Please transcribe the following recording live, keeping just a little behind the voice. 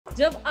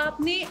जब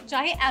आपने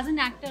चाहे एज एन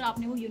एक्टर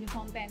आपने वो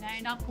यूनिफॉर्म पहना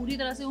एंड आप पूरी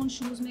तरह से उन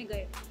शूज में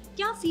गए,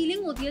 क्या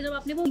फीलिंग होती है जब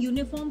आपने वो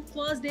यूनिफॉर्म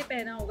फर्स्ट डे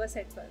पहना होगा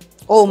सेट पर?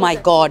 Oh my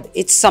God,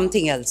 it's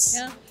something else.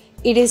 Yeah.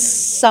 It is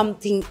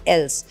something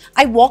else.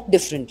 I walk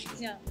differently.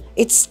 Yeah.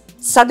 It's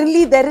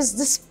suddenly there is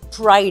this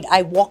pride.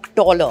 I walk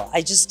taller.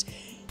 I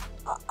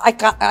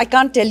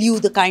can't tell you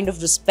the kind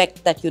of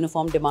respect that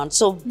uniform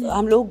demands. So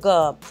हम लोग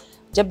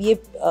जब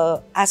ये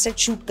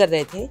asset shoot कर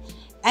रहे थे,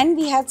 and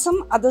we had some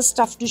other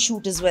stuff to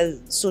shoot as well,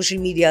 social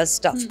media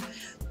stuff.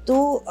 तो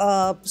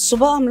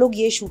सुबह हम लोग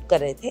ये shoot कर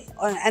रहे थे,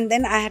 and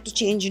then I had to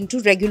change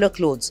into regular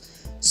clothes.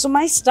 So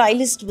my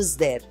stylist was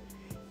there.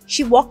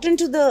 She walked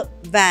into the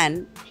van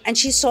and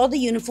she saw the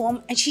uniform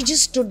and she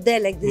just stood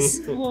there like this.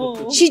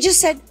 She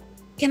just said,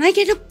 "Can I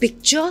get a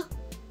picture?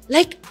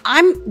 Like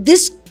I'm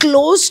this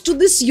close to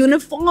this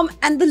uniform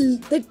and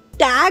the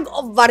tag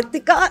of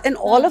Vartika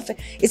and all of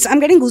it."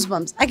 I'm getting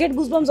goosebumps. I get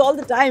goosebumps all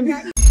the time.